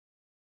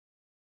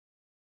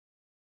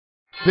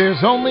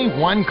There's only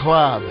one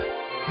club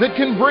that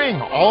can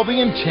bring all the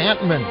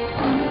enchantment,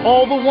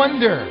 all the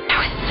wonder, That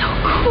was so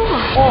cool.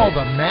 all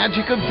the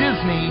magic of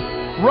Disney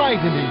right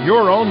into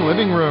your own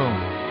living room.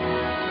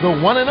 The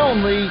one and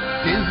only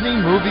Disney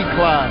Movie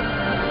Club.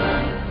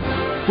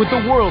 With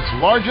the world's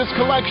largest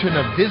collection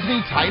of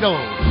Disney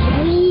titles.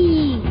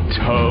 Sweet.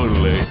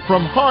 Totally.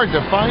 From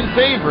hard-to-find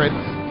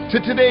favorites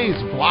to today's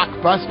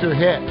blockbuster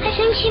hit. I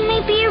think she may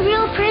be a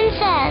real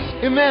princess.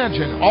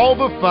 Imagine all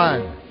the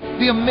fun,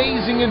 the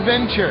amazing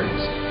adventures,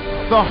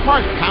 the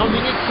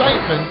heart-pounding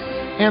excitement,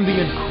 and the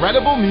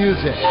incredible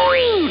music.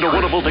 The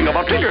wonderful thing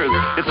about figures,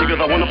 it's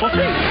together wonderful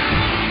thing.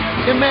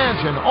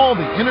 Imagine all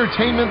the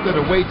entertainment that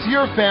awaits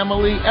your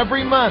family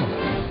every month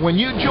when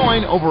you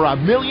join over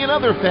 1 million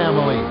other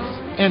families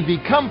and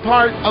become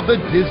part of the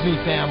Disney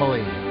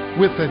family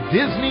with the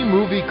Disney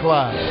Movie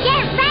Club.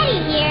 Get ready,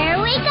 here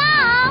we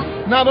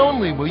go. Not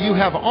only will you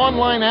have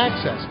online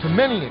access to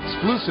many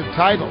exclusive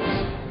titles,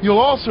 you'll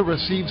also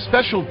receive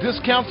special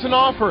discounts and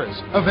offers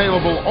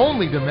available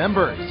only to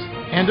members.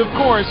 And of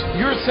course,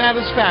 your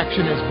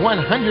satisfaction is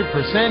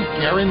 100%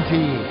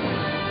 guaranteed.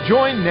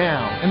 Join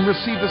now and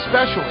receive a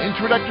special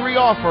introductory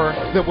offer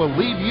that will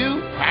leave you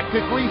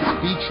practically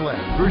speechless.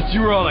 First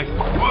you were all like,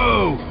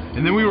 whoa,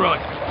 and then we were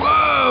like,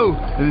 whoa,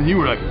 and then you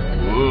were like,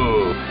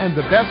 whoa. And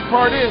the best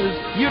part is,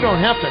 you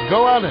don't have to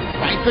go out and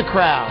fight the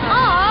crowd.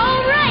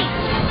 All right.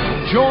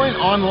 Join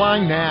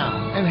online now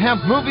and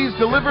have movies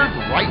delivered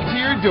right to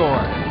your door.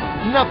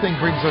 Nothing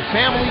brings a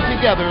family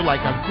together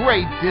like a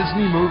great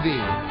Disney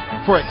movie.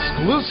 For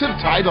exclusive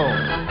titles,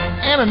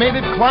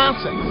 animated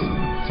classics,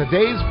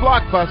 today's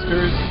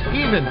blockbusters,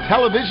 even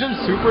television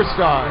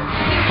superstars.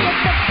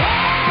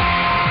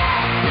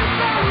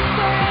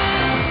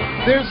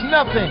 There's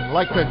nothing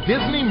like the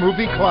Disney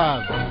Movie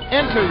Club.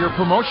 Enter your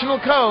promotional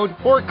code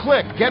or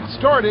click Get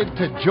Started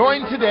to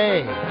join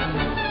today.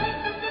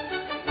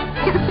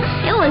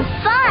 It was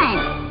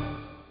fun.